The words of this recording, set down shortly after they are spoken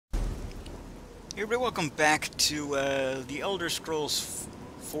Hey everybody, welcome back to the Elder Scrolls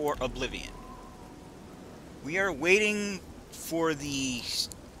for Oblivion. We are waiting for the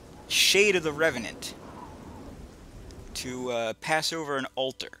Shade of the Revenant to pass over an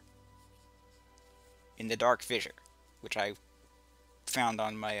altar in the Dark Fissure, which I found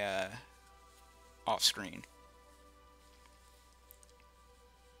on my off-screen.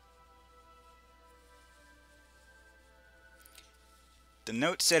 The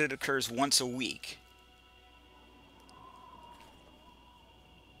note said it occurs once a week.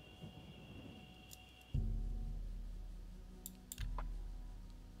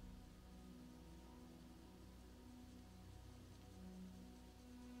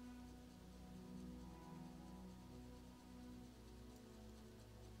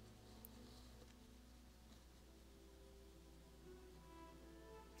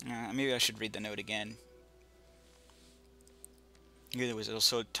 Maybe I should read the note again. Here there was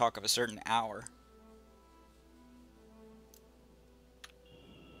also talk of a certain hour.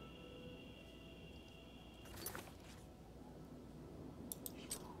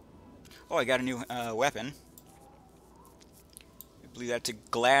 Oh, I got a new weapon. I believe that's a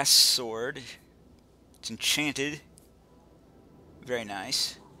glass sword. It's enchanted. Very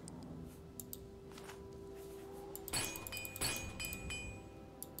nice.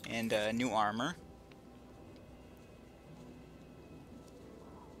 And new armor.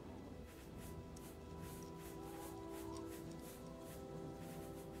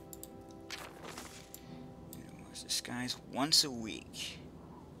 Disguise once a week.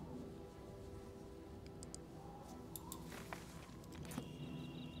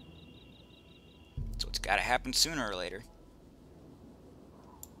 So it's gotta happen sooner or later.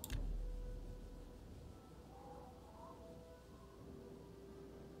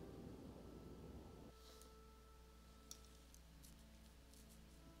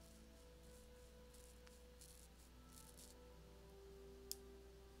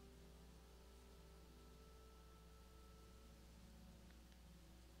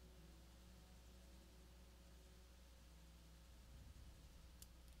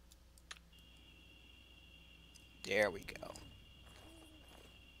 There we go.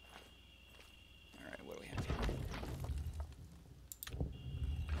 Alright, what do we have here?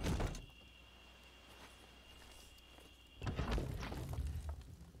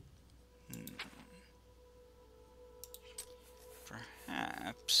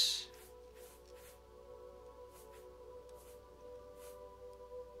 Perhaps...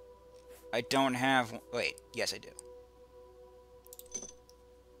 I don't have... Wait, yes I do.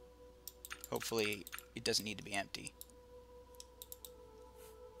 Hopefully it doesn't need to be empty.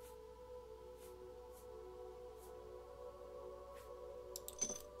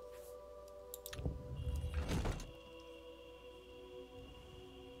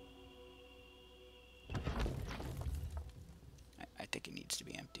 I think it needs to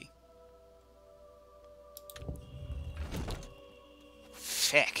be empty.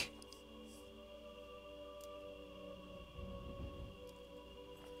 Feck.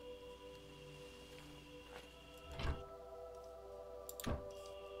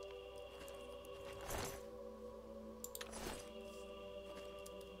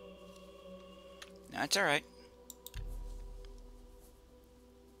 That's alright.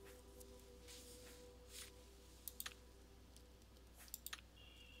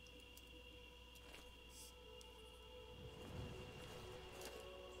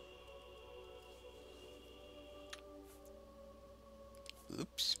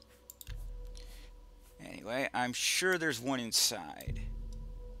 Oops. Anyway, I'm sure there's one inside.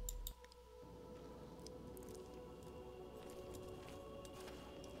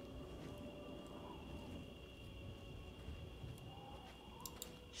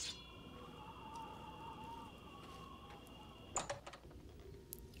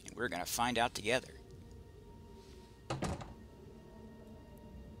 And we're gonna find out together.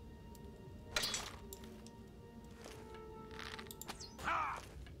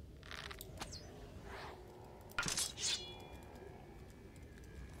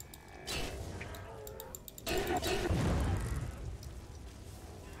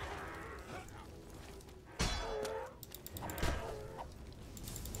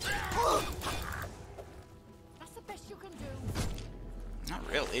 Not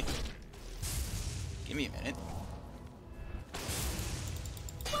really. Give me a minute.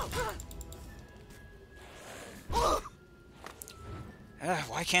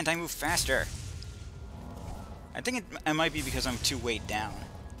 Why can't I move faster? I think it might be because I'm too weighed down.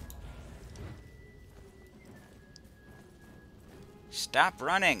 Stop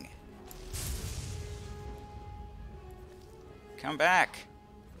running! Come back!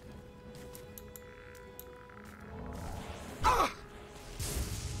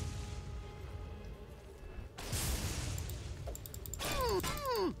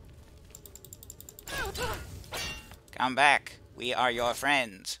 Come back. We are your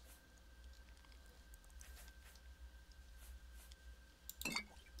friends.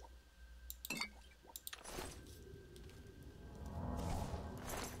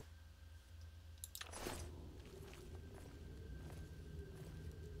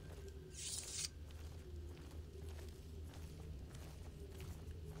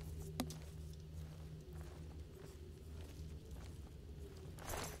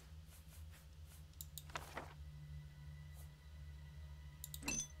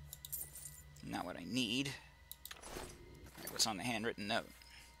 Not what I need. Alright, what's on the handwritten note?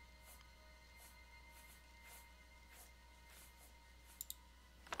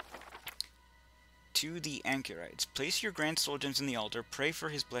 To the anchorites. Place your grand soul gems in the altar, pray for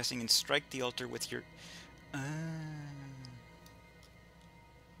his blessing, and strike the altar with your...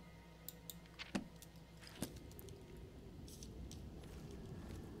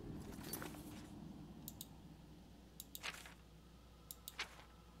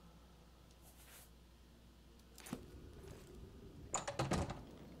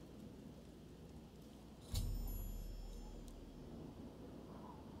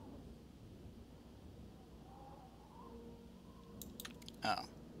 Oh.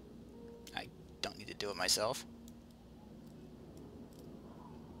 I don't need to do it myself.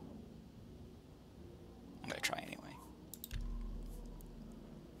 I'm gonna try anyway.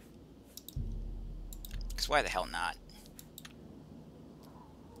 Because why the hell not?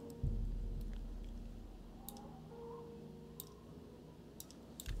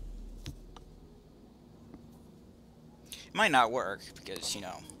 It might not work, because, you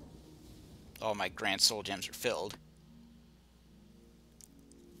know, all my grand soul gems are filled.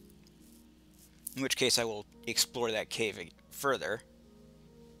 In which case I will explore that cave further.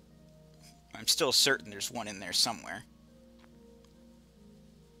 I'm still certain there's one in there somewhere.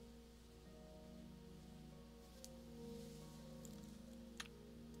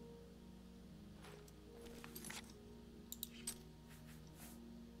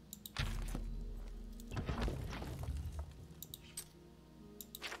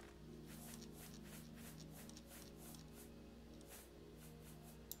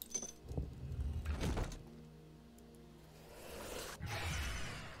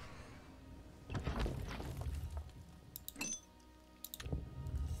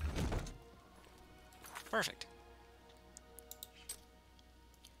 Perfect.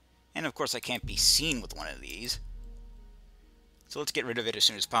 And of course I can't be seen with one of these. So let's get rid of it as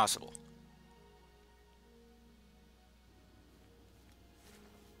soon as possible.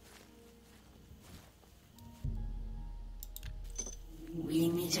 We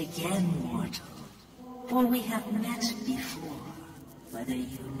meet again, mortal. For we have met before, whether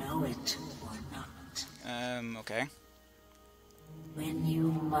you know it or not. Okay. When you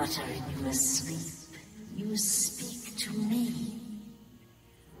mutter in your sleep, you speak to me.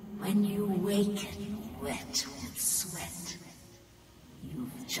 When you waken wet with sweat,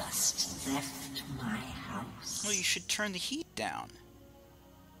 you've just left my house. Well, you should turn the heat down.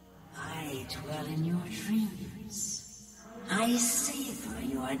 I dwell in your dreams. I savor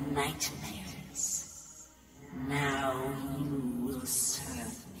your nightmares. Now you will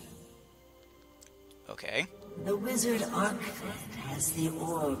serve me. Okay. The wizard Arkfed has the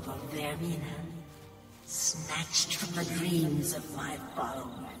orb of Vermina, snatched from the dreams of my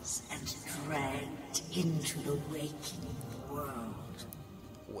followers and dragged into the waking world.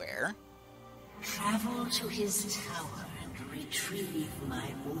 Where? Travel to his tower and retrieve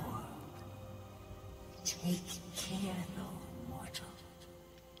my orb. Take care, though, mortal.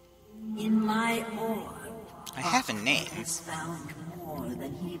 In my orb, I have a name. Arkfed has found more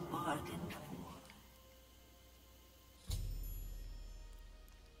than he bargained for.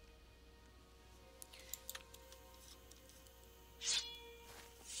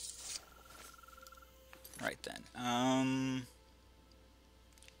 Right then.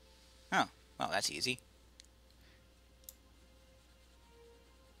 Oh, well, that's easy.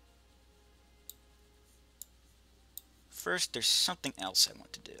 First, there's something else I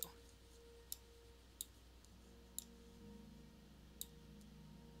want to do.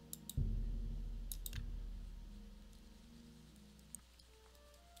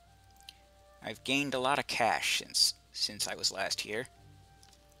 I've gained a lot of cash since I was last here.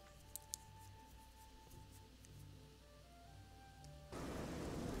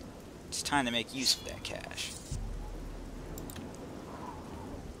 It's time to make use of that cash.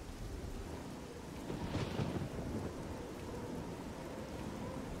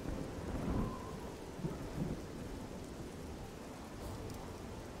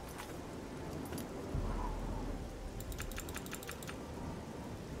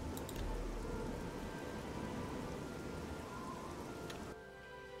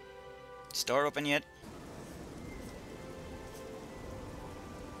 Store open yet?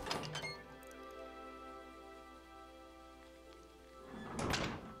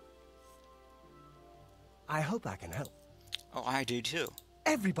 I hope I can help. Oh, I do too.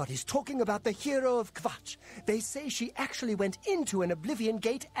 Everybody's talking about the hero of Kvatch. They say she actually went into an Oblivion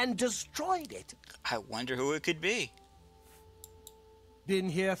gate and destroyed it. I wonder who it could be. Been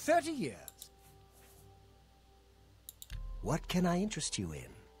here 30 years. What can I interest you in?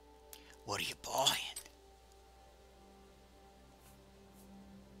 What are you buying?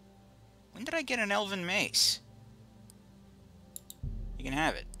 When did I get an elven mace? You can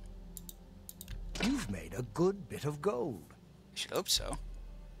have it. You've made a good bit of gold. I should hope so.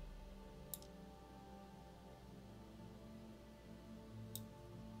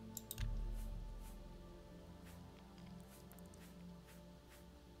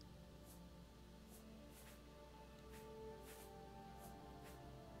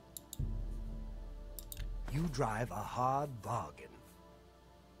 You drive a hard bargain.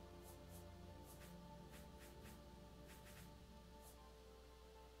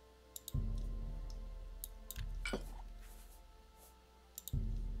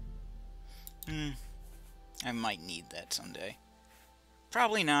 I might need that someday.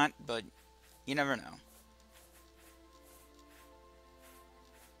 Probably not, but you never know.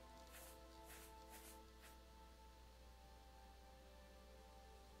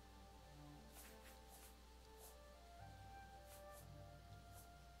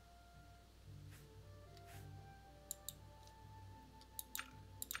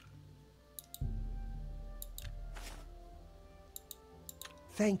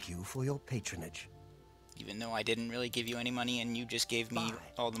 Thank you for your patronage. Even though I didn't really give you any money and you just gave me Bye.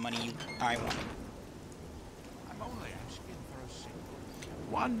 all the money I wanted. I'm only asking for a single.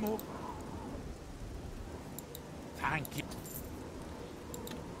 One more. Thank you.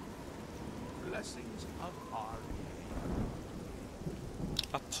 Blessings upon ye.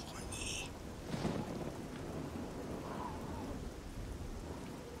 Upon ye.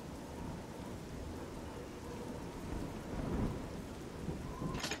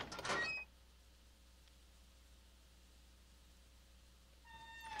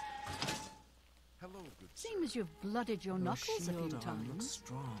 Hello, good sir. Seems you've blooded your knuckles a few Shield arm looks times.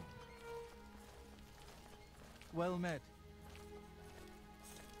 strong. Well met.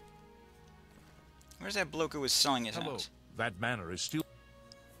 Where's that bloke who was selling his Hello. house? That manor is still.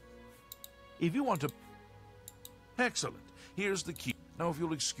 If you want to. Excellent. Here's the key. Now, if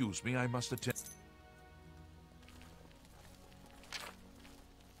you'll excuse me, I must attend.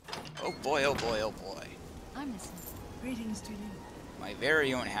 Oh boy, oh boy, oh boy. I'm listening. Greetings to you. My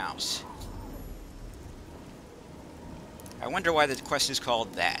very own house. I wonder why the quest is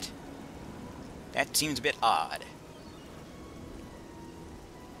called that. That seems a bit odd.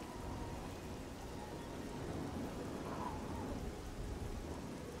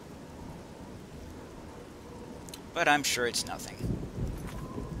 But I'm sure it's nothing.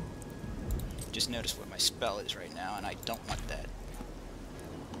 Just notice what my spell is right now, and I don't want that.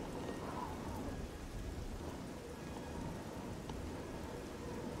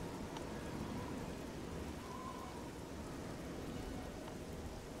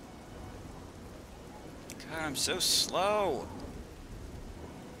 God, I'm so slow.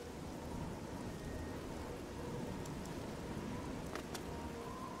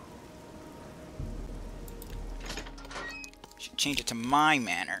 Should change it to my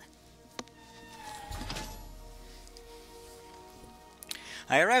manor.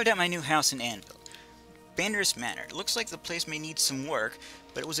 I arrived at my new house in Anvil. Bander's Manor. It looks like the place may need some work,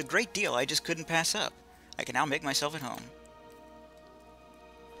 but it was a great deal I just couldn't pass up. I can now make myself at home.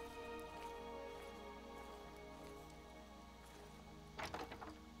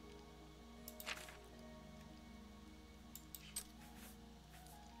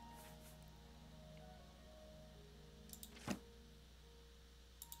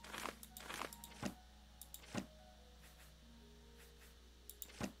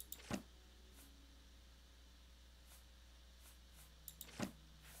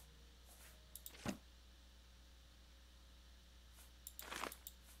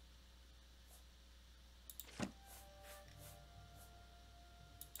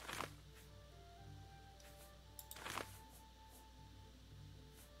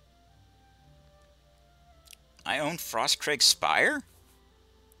 I own Frostcraig Spire?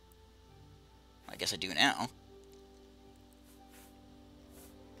 I guess I do now.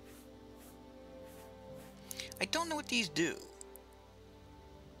 I don't know what these do.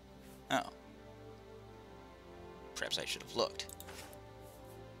 Oh. Perhaps I should have looked.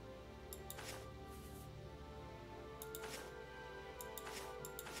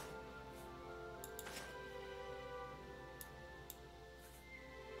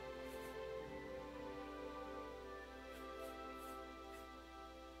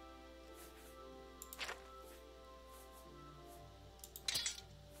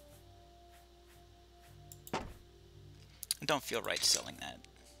 don't feel right selling that.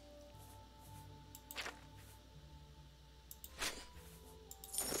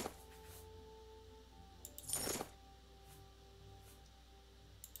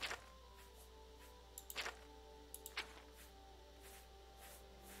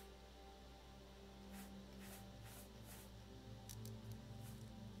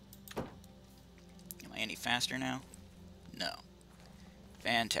 Am I any faster now? No.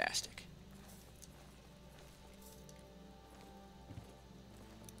 Fantastic.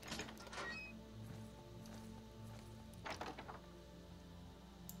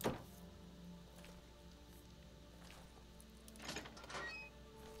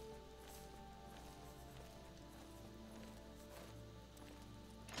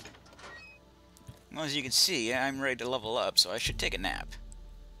 Well, as you can see, I'm ready to level up, so I should take a nap.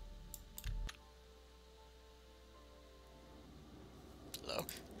 Hello?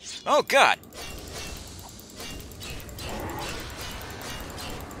 Oh, God!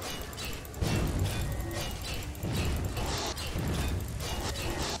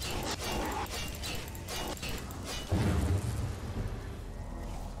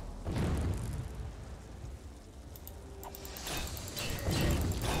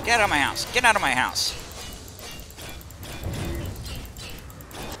 Get out of my house! Get out of my house!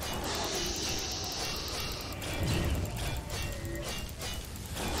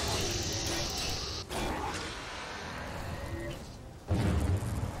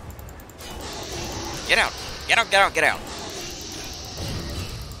 Get out! Get out, get out, get out!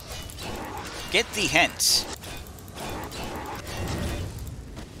 Get thee hence!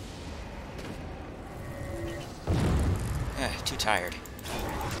 Too tired.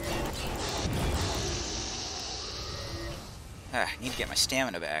 Need to get my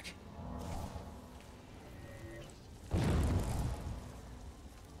stamina back.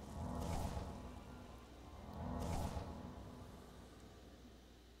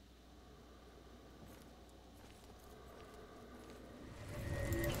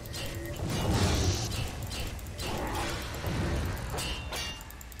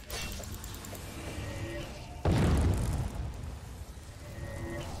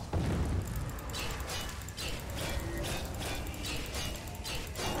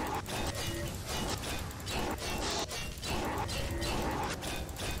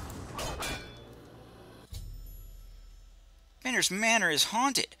 Bender's Manor is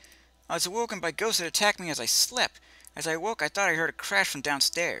haunted. I was awoken by ghosts that attacked me as I slept. As I awoke, I thought I heard a crash from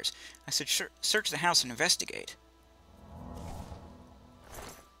downstairs. I should search the house and investigate.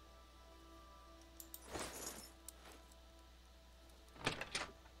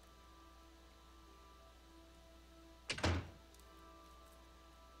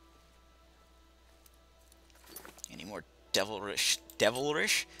 Any more devilish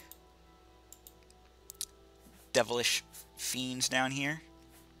fiends down here?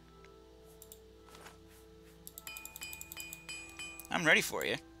 I'm ready for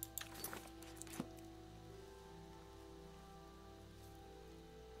you.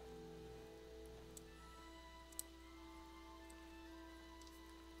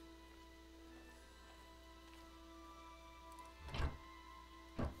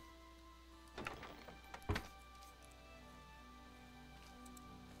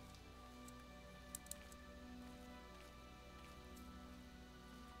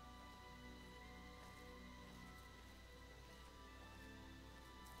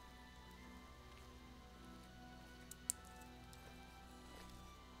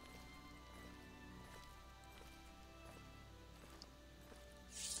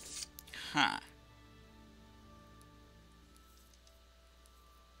 Huh.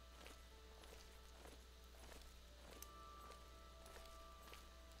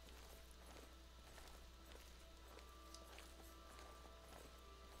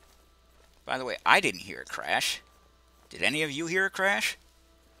 By the way, I didn't hear a crash. Did any of you hear a crash?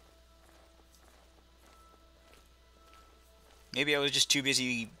 Maybe I was just too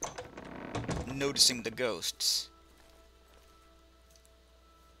busy noticing the ghosts.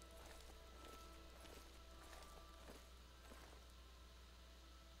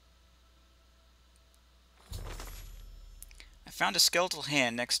 I found a skeletal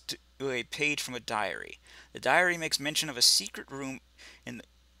hand next to a page from a diary. The diary makes mention of a secret room in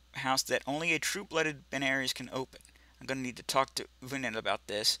the house that only a true-blooded Benaries can open. I'm going to need to talk to Uvenet about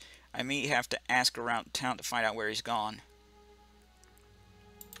this. I may have to ask around town to find out where he's gone.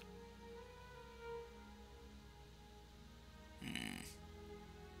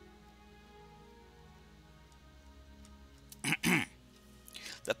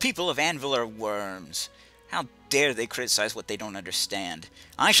 The people of Anvil are worms. How dare they criticize what they don't understand?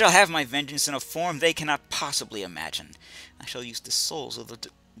 I shall have my vengeance in a form they cannot possibly imagine. I shall use the souls of the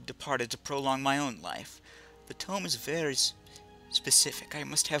departed to prolong my own life. The tome is very specific. I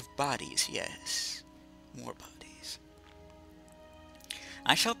must have bodies, yes. More bodies.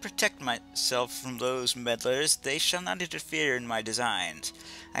 I shall protect myself from those meddlers. They shall not interfere in my designs.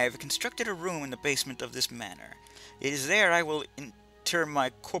 I have constructed a room in the basement of this manor. It is there I will inter my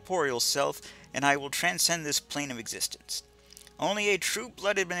corporeal self, and I will transcend this plane of existence. Only a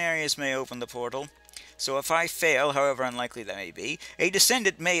true-blooded Manarius may open the portal, so if I fail, however unlikely that may be, a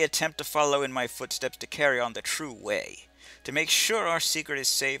descendant may attempt to follow in my footsteps to carry on the true way. To make sure our secret is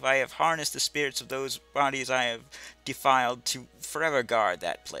safe, I have harnessed the spirits of those bodies I have defiled to forever guard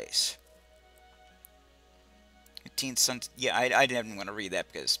that place. 15th Sun... Yeah, I didn't want to read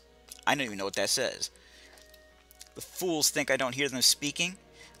that because I don't even know what that says. The fools think I don't hear them speaking.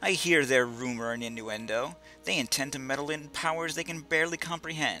 I hear their rumor and innuendo. They intend to meddle in powers they can barely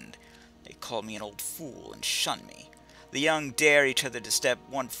comprehend. They call me an old fool and shun me. The young dare each other to step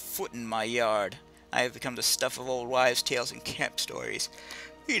 1 foot in my yard. I have become the stuff of old wives' tales and camp stories.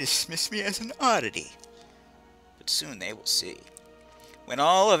 They dismiss me as an oddity. But soon they will see. When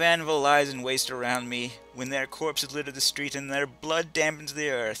all of Anvil lies in waste around me, when their corpses litter the street and their blood dampens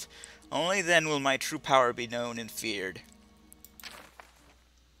the earth, only then will my true power be known and feared.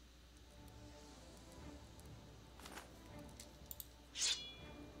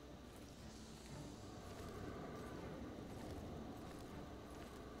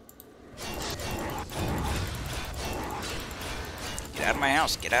 Get out of my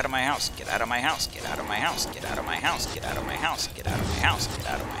house, get out of my house, get out of my house, get out of my house, get out of my house, get out of my house, get out of my house, get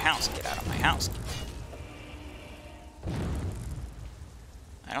out of my house, get out of my house.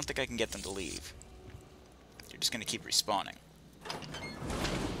 I don't think I can get them to leave. They're just going to keep respawning.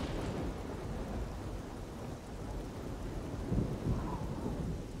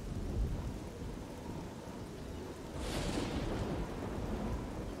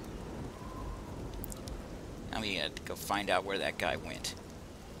 Now we got to go find out where that guy went.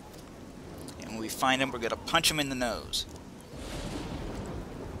 And when we find him, we're going to punch him in the nose.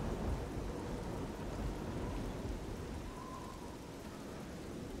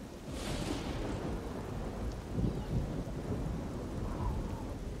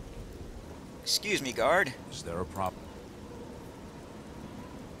 Excuse me, guard. Is there a problem?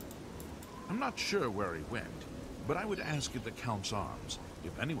 I'm not sure where he went, but I would ask at the Count's Arms.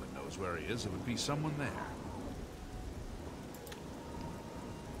 If anyone knows where he is, it would be someone there.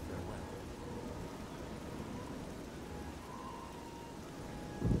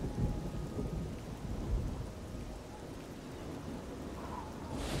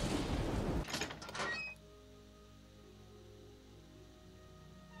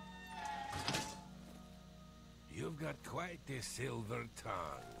 You've got quite a silver tongue.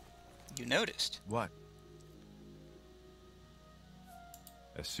 You noticed. What?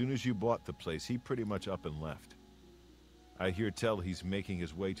 As soon as you bought the place, he pretty much up and left. I hear tell he's making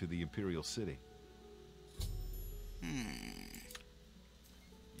his way to the Imperial City.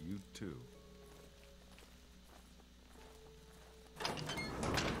 You too. I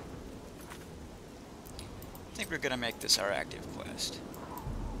think we're gonna make this our active quest.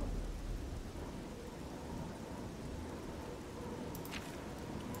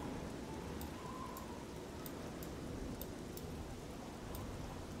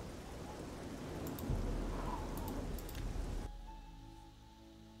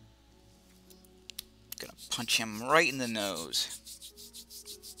 Gonna punch him right in the nose.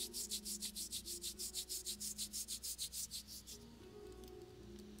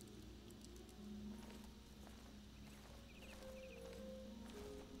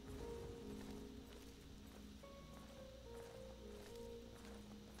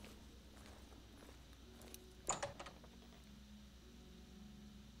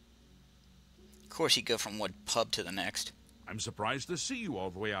 Of course, you go from one pub to the next. I'm surprised to see you all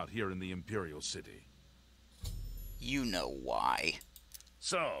the way out here in the Imperial City. You know why.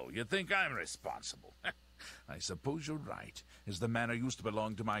 So, you think I'm responsible? I suppose you're right, as the manor used to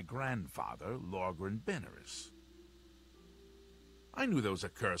belong to my grandfather, Lorgren Benaris. I knew there was a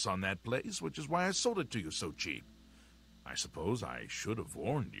curse on that place, which is why I sold it to you so cheap. I suppose I should have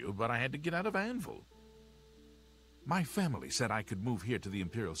warned you, but I had to get out of Anvil. My family said I could move here to the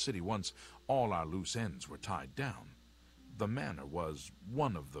Imperial City once all our loose ends were tied down. The manor was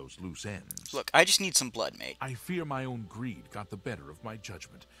one of those loose ends. Look, I just need some blood, mate. I fear my own greed got the better of my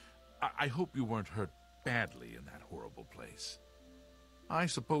judgment. I hope you weren't hurt badly in that horrible place. I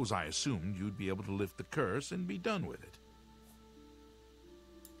suppose I assumed you'd be able to lift the curse and be done with it.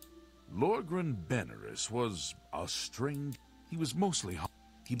 Lorgren Beneris was a strange... He was mostly...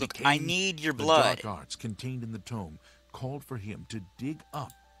 He Look, became... I need your The blood. dark arts contained in the tome called for him to dig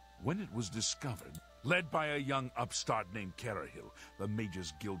up. When it was discovered, led by a young upstart named Carahil, the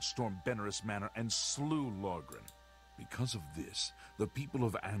Mages Guild stormed Beneris Manor and slew Lorgren. Because of this, the people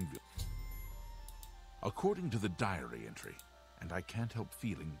of Anvil... According to the diary entry, and I can't help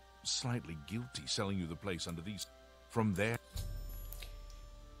feeling slightly guilty selling you the place under these... From there...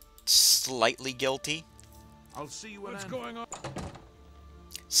 Slightly guilty? I'll see you at What's Anvil. going on?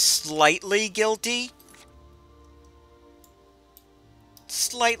 Slightly guilty?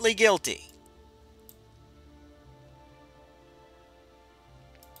 Slightly guilty.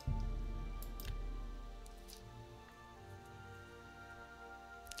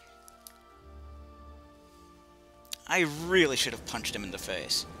 I really should have punched him in the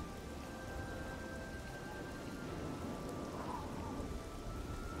face.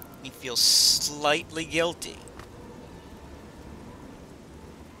 He feels slightly guilty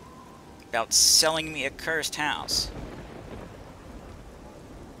about selling me a cursed house.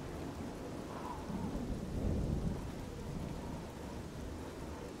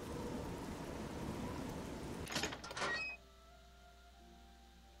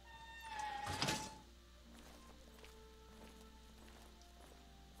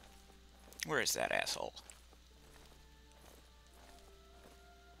 Where is that asshole?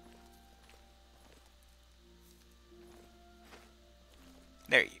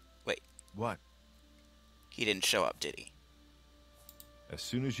 There you... Wait, What? he didn't show up, did he? As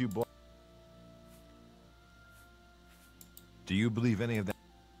soon as you bought... Do you believe any of that?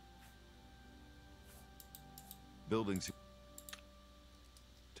 Buildings...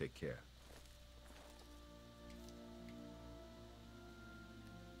 Take care.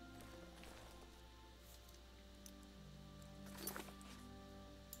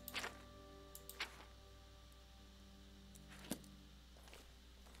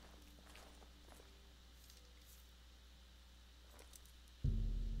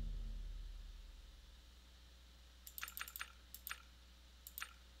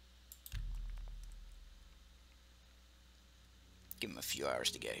 Give him a few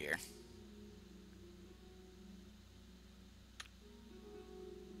hours to get here.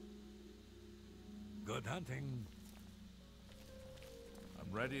 Good hunting.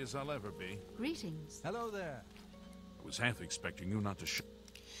 I'm ready as I'll ever be. Greetings. Hello there. I was half expecting you not to show.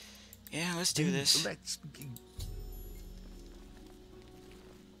 Yeah, let's do this. Let's... You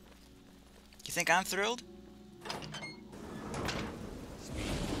think I'm thrilled? Speak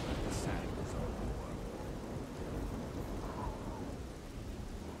when the sand is over.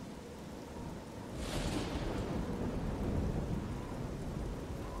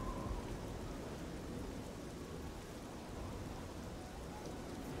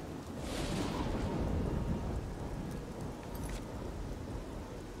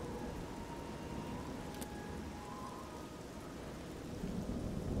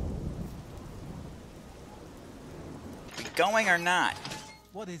 We going or not?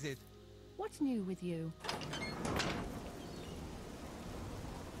 What is it? What's new with you?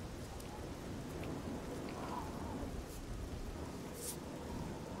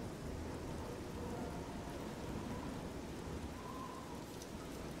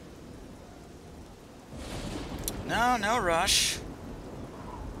 No, no rush.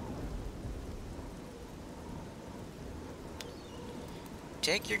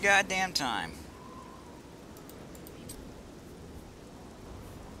 Take your goddamn time.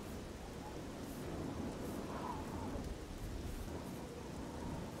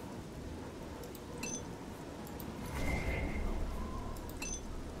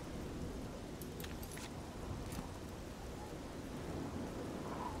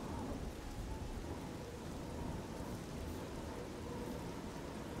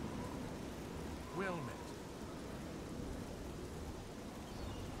 Well met.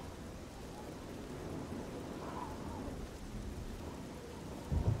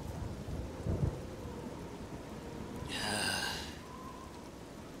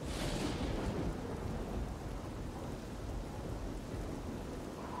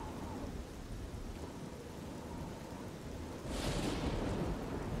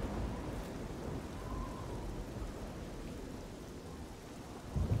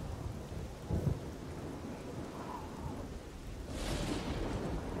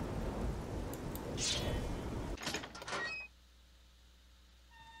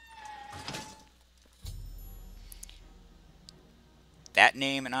 That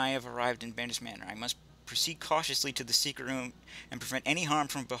name and I have arrived in Bandit's Manor. I must proceed cautiously to the secret room and prevent any harm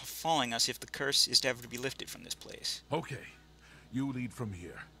from befalling us if the curse is ever to be lifted from this place. Okay, you lead from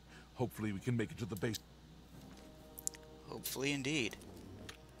here. Hopefully we can make it to the base. Hopefully indeed.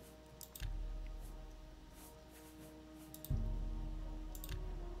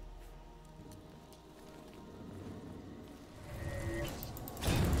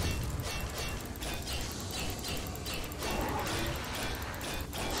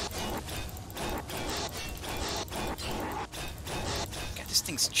 God, this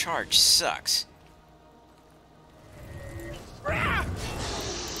thing's charge sucks.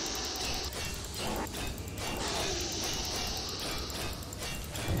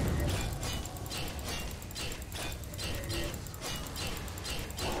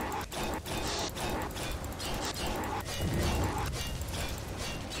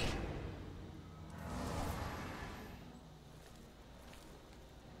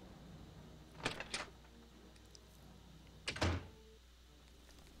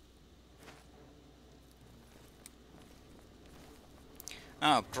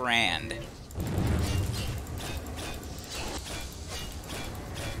 Oh, grand.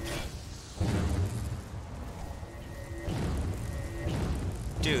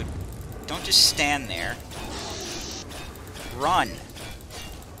 Dude, don't just stand there. Run.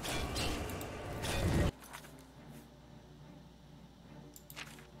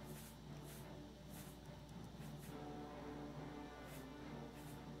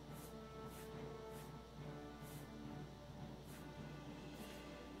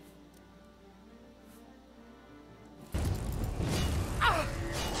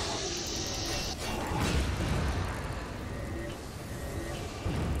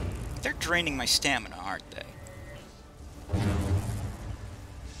 They're draining my stamina, aren't they?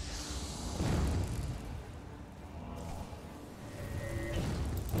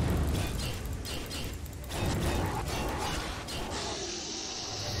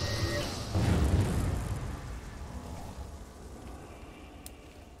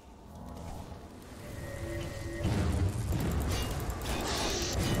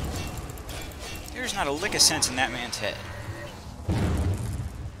 There's not a lick of sense in that man's head.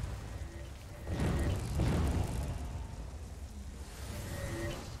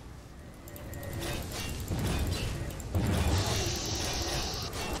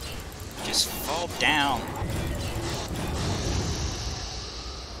 Just fall down.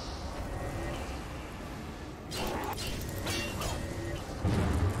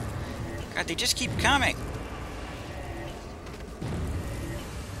 God, they just keep coming.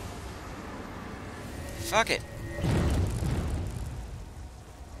 Fuck it.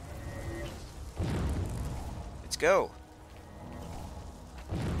 Let's go.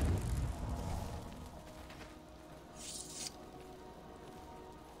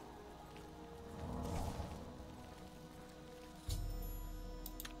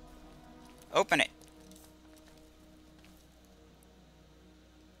 Open it.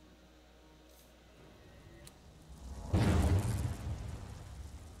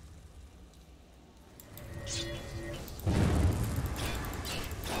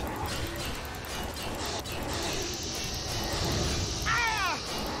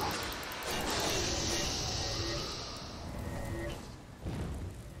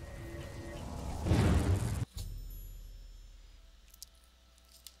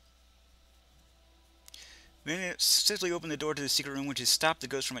 Then successfully opened the door to the secret room, which has stopped the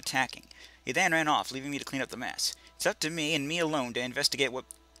ghost from attacking. He then ran off, leaving me to clean up the mess. It's up to me, and me alone, to investigate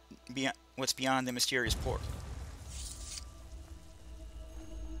what's beyond the mysterious portal.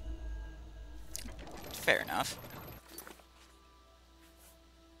 Fair enough.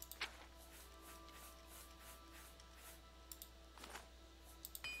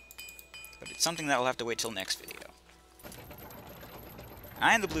 But it's something that'll have to wait till next video.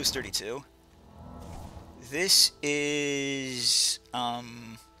 I am the Blues 32. This is,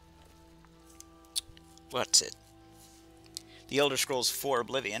 what's it? The Elder Scrolls 4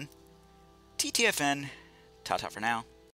 Oblivion. TTFN. Ta-ta for now.